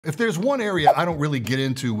If there's one area I don't really get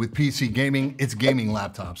into with PC gaming, it's gaming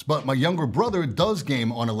laptops. But my younger brother does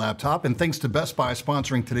game on a laptop, and thanks to Best Buy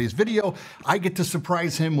sponsoring today's video, I get to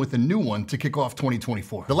surprise him with a new one to kick off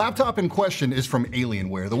 2024. The laptop in question is from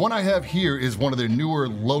Alienware. The one I have here is one of their newer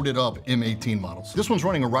loaded up M18 models. This one's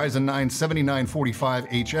running a Ryzen 9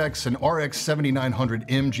 7945HX, an RX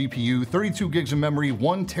 7900M GPU, 32 gigs of memory,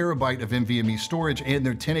 1 terabyte of NVMe storage, and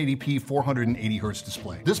their 1080p 480Hz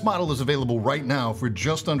display. This model is available right now for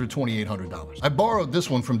just under $2,800. I borrowed this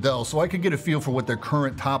one from Dell so I could get a feel for what their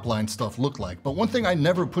current top line stuff looked like. But one thing I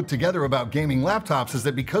never put together about gaming laptops is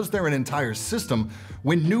that because they're an entire system,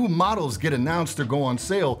 when new models get announced or go on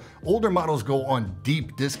sale, older models go on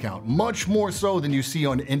deep discount, much more so than you see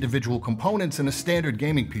on individual components in a standard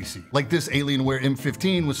gaming PC. Like this Alienware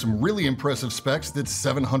M15 with some really impressive specs that's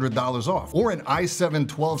 $700 off, or an i7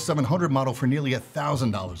 12700 model for nearly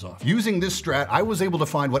 $1,000 off. Using this strat, I was able to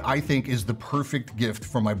find what I think is the perfect gift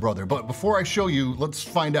for my brother. But before I show you, let's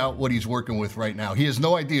find out what he's working with right now. He has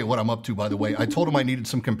no idea what I'm up to, by the way. I told him I needed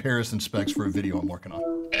some comparison specs for a video I'm working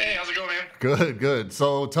on. Hey, how's it going, man? Good, good.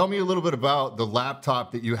 So tell me a little bit about the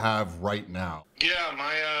laptop that you have right now. Yeah,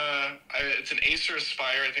 it's an Acer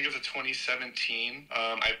Aspire. I think it's a 2017.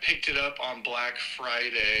 I picked it up on Black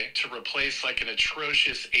Friday to replace like an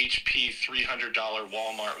atrocious HP $300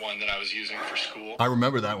 Walmart one that I was using for school. I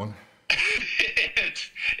remember that one.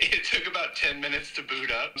 It took about 10 minutes to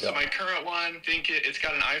boot up. So my current one, it's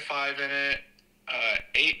got an i5 in it,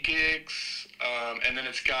 8 gigs, and then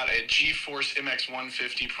it's got a GeForce MX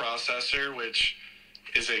 150 processor, which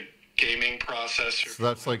is a gaming processor. So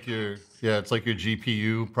that's like your, yeah, it's like your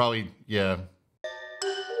GPU, probably, yeah.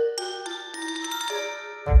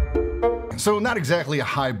 So not exactly a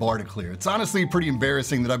high bar to clear. It's honestly pretty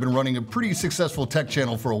embarrassing that I've been running a pretty successful tech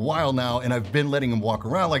channel for a while now, and I've been letting him walk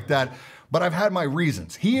around like that. But I've had my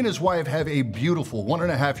reasons. He and his wife have a beautiful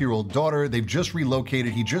 1.5-year-old daughter. They've just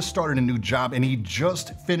relocated. He just started a new job, and he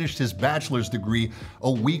just finished his bachelor's degree a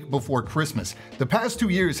week before Christmas. The past 2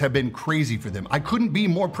 years have been crazy for them. I couldn't be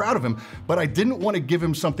more proud of him, but I didn't want to give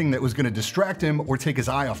him something that was going to distract him or take his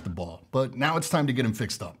eye off the ball. But now it's time to get him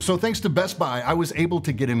fixed up. So thanks to Best Buy, I was able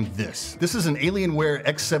to get him this. This is an Alienware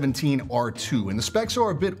X17 R2, and the specs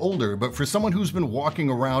are a bit older, but for someone who's been walking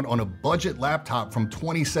around on a budget laptop from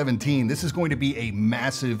 2017, this is going to be a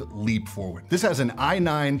massive leap forward. This has an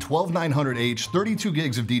i9 12900H, 32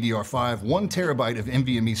 gigs of DDR5, 1 terabyte of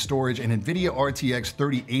NVMe storage, an NVIDIA RTX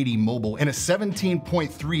 3080 mobile, and a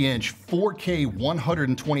 17.3-inch 4K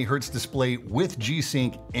 120Hz display with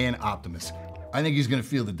G-Sync and Optimus. I think he's gonna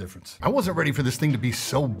feel the difference. I wasn't ready for this thing to be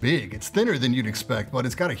so big. It's thinner than you'd expect, but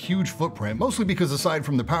it's got a huge footprint, mostly because aside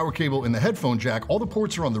from the power cable and the headphone jack, all the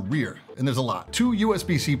ports are on the rear, and there's a lot. 2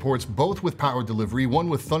 USB-C ports, both with power delivery, one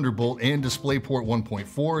with Thunderbolt and DisplayPort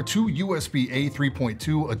 1.4, 2 USB-A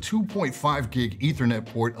 3.2, a 2.5 gig Ethernet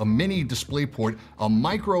port, a mini DisplayPort, a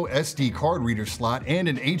micro SD card reader slot, and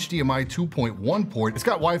an HDMI 2.1 port. It's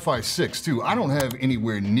got Wi-Fi 6 too. I don't have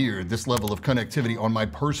anywhere near this level of connectivity on my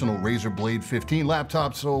personal Razer Blade 15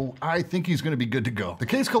 laptop, so I think he's gonna be good to go. The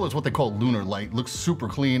case color is what they call lunar light. Looks super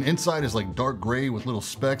clean. Inside is like dark gray with little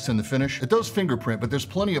specks in the finish. It does fingerprint, but there's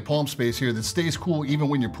plenty of palm space here that stays cool even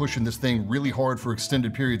when you're pushing this thing really hard for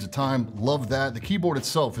extended periods of time. Love that. The keyboard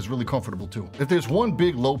itself is really comfortable too. If there's one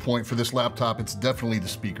big low point for this laptop, it's definitely the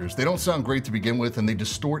speakers. They don't sound great to begin with, and they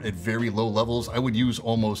distort at very low levels. I would use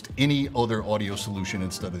almost any other audio solution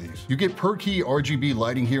instead of these. You get per key RGB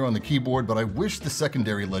lighting here on the keyboard, but I wish the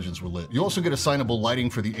secondary legends were lit. You also get assignable lighting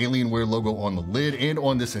for the Alienware logo on the lid and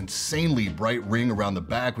on this insanely bright ring around the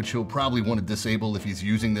back, which he'll probably want to disable if he's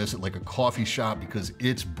using this at like a coffee shop because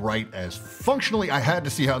it's bright as functionally. I had to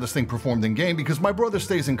see how this thing performed in game because my brother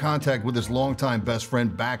stays in contact with his longtime best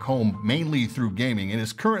friend back home mainly through gaming, and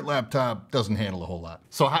his current laptop doesn't handle a whole lot.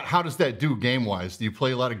 So how does that do game-wise? Do you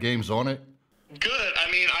play a lot of games on it? Good.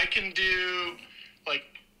 I mean, I can do like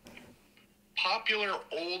popular,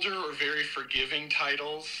 older, or very forgiving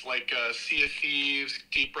titles like Sea of Thieves,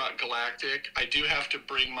 Deep Rock Galactic. I do have to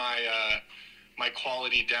bring my my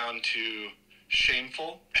quality down to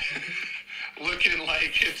shameful, looking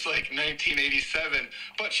like it's like 1987,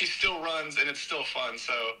 but she still runs and it's still fun.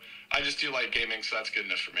 So I just do like gaming, so that's good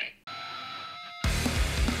enough for me.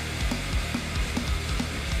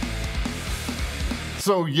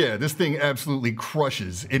 So yeah, this thing absolutely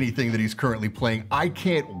crushes anything that he's currently playing. I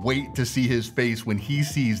can't wait to see his face when he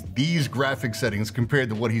sees these graphic settings compared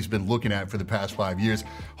to what he's been looking at for the past 5 years.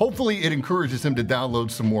 Hopefully it encourages him to download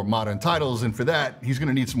some more modern titles, and for that, he's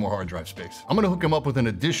gonna need some more hard drive space. I'm gonna hook him up with an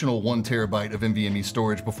additional 1 terabyte of NVMe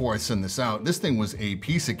storage before I send this out. This thing was a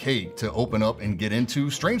piece of cake to open up and get into.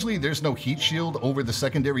 Strangely, there's no heat shield over the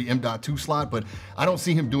secondary M.2 slot, but I don't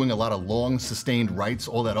see him doing a lot of long sustained writes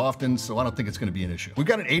all that often, so I don't think it's gonna be an issue. We've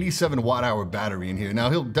got an 87 watt-hour battery in here. Now,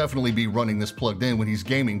 he'll definitely be running this plugged in when he's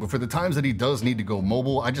gaming, but for the times that he does need to go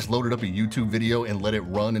mobile, I just loaded up a YouTube video and let it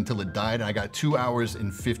run until it died, and I got 2 hours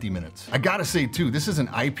and 50 minutes. I gotta say too, this is an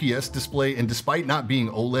IPS display, and despite not being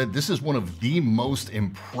OLED, this is one of the most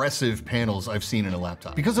impressive panels I've seen in a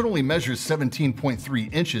laptop. Because it only measures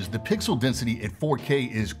 17.3 inches, the pixel density at 4K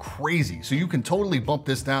is crazy, so you can totally bump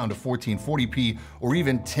this down to 1440p or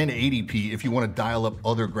even 1080p if you want to dial up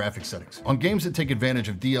other graphic settings. On games that take advantage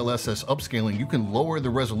of DLSS upscaling, you can lower the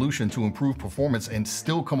resolution to improve performance and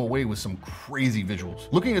still come away with some crazy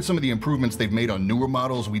visuals. Looking at some of the improvements they've made on newer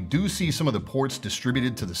models, we do see some of the ports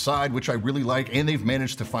distributed to the side, which I really like, and they've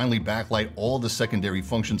managed to finally backlight all the secondary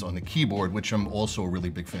functions on the keyboard, which I'm also a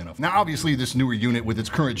really big fan of. Now, obviously, this newer unit with its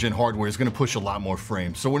current gen hardware is going to push a lot more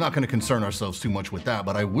frames, so we're not going to concern ourselves too much with that,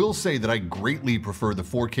 but I will say that I greatly prefer the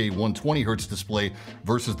 4K 120Hz display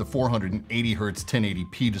versus the 480Hz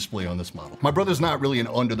 1080p display on this model. My brother's not really an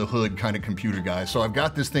under-the-hood kind of computer guy, so I've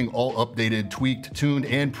got this thing all updated, tweaked, tuned,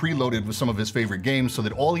 and preloaded with some of his favorite games so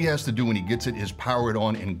that all he has to do when he gets it is power it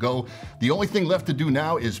on and go. The only thing left to do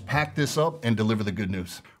now is pack this up and deliver the good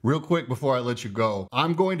news. Real quick before I let you go,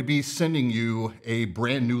 I'm going to be sending you a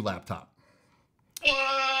brand new laptop.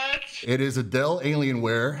 What? It is a Dell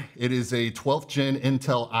Alienware. It is a 12th gen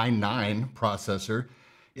Intel i9 processor.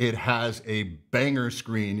 It has a banger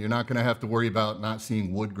screen. You're not gonna have to worry about not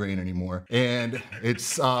seeing wood grain anymore. And it's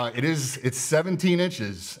 17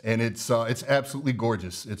 inches, and it's absolutely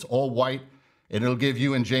gorgeous. It's all white, and it'll give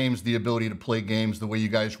you and James the ability to play games the way you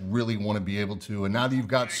guys really want to be able to. And now that you've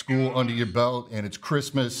got school under your belt and it's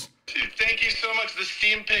Christmas. Dude, thank you so much. The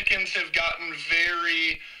Steam pickings have gotten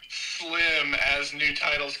very slim as new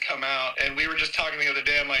titles come out, and we were just talking the other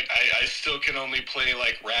day. I'm like, I still can only play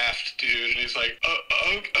like Raft, dude, and he's like,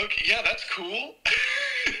 oh, okay, yeah, that's cool.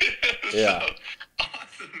 Yeah. So,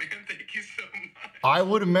 awesome, man. Thank you so much. I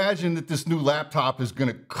would imagine that this new laptop is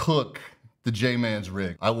gonna cook the J-Man's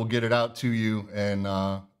rig. I will get it out to you, and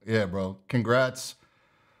yeah, bro, congrats.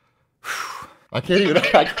 I can't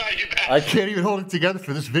even hold it together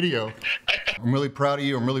for this video. I'm really proud of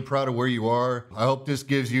you. I'm really proud of where you are. I hope this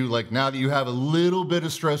gives you, like, now that you have a little bit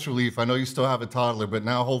of stress relief. I know you still have a toddler, but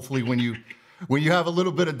now hopefully when you have a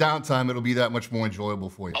little bit of downtime, it'll be that much more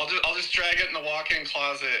enjoyable for you. I'll just drag it in the walk-in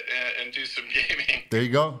closet and do some gaming. There you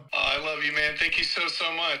go. I love you, man. Thank you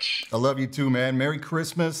so much. I love you too, man. Merry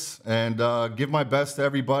Christmas, and give my best to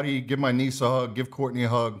everybody. Give my niece a hug. Give Courtney a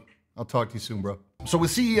hug. I'll talk to you soon, bro. So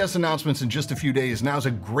with CES announcements in just a few days, now's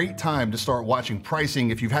a great time to start watching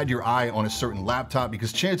pricing if you've had your eye on a certain laptop,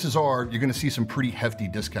 because chances are you're gonna see some pretty hefty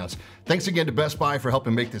discounts. Thanks again to Best Buy for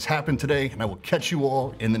helping make this happen today, and I will catch you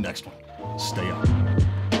all in the next one. Stay up.